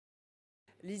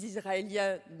Les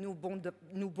Israéliens nous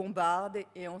bombardent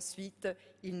et ensuite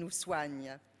ils nous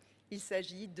soignent. Il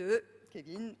s'agit de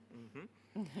Kevin.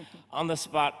 On the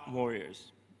spot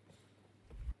warriors.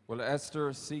 Will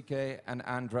Esther, CK, and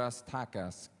Andras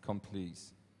Takas come,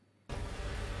 please?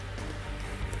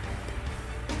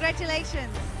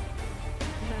 Congratulations.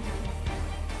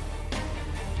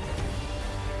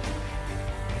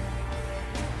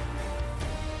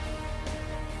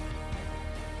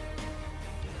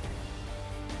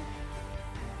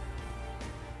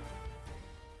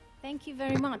 Thank you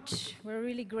very much. We're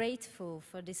really grateful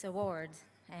for this award,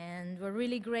 and we're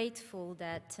really grateful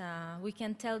that we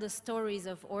can tell the stories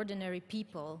of ordinary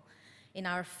people in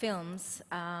our films,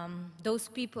 those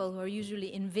people who are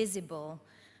usually invisible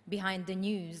behind the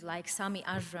news, like Sami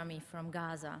Ajrami from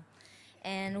Gaza.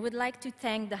 And we'd like to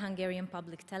thank the Hungarian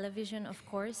Public Television, of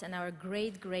course, and our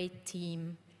great, great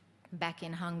team back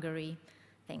in Hungary.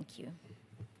 Thank you.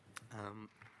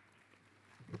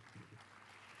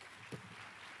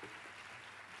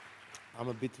 I'm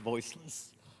a bit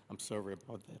voiceless. I'm sorry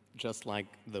about that, just like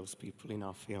those people in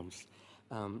our films.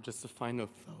 Just a final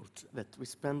thought, that we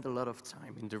spend a lot of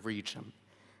time in the region.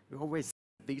 We always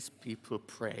see these people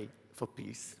pray for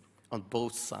peace on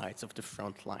both sides of the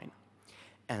front line.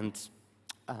 And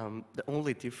the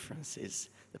only difference is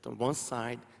that on one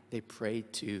side, they pray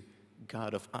to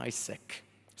God of Isaac,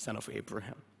 son of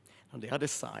Abraham. On the other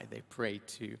side, they pray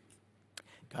to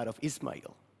God of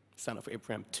Ismail, son of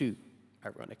Abraham too,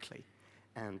 ironically.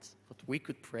 And what we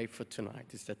could pray for tonight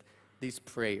is that these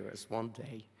prayers one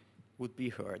day would be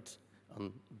heard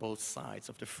on both sides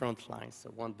of the front line. So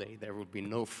one day there will be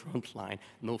no front line,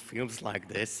 no films like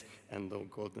this, and no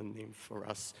golden nymph for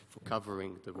us for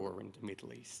covering the war in the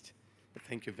Middle East. But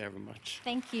thank you very much.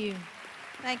 Thank you.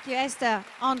 Thank you, Esther.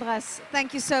 Andras,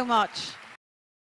 thank you so much.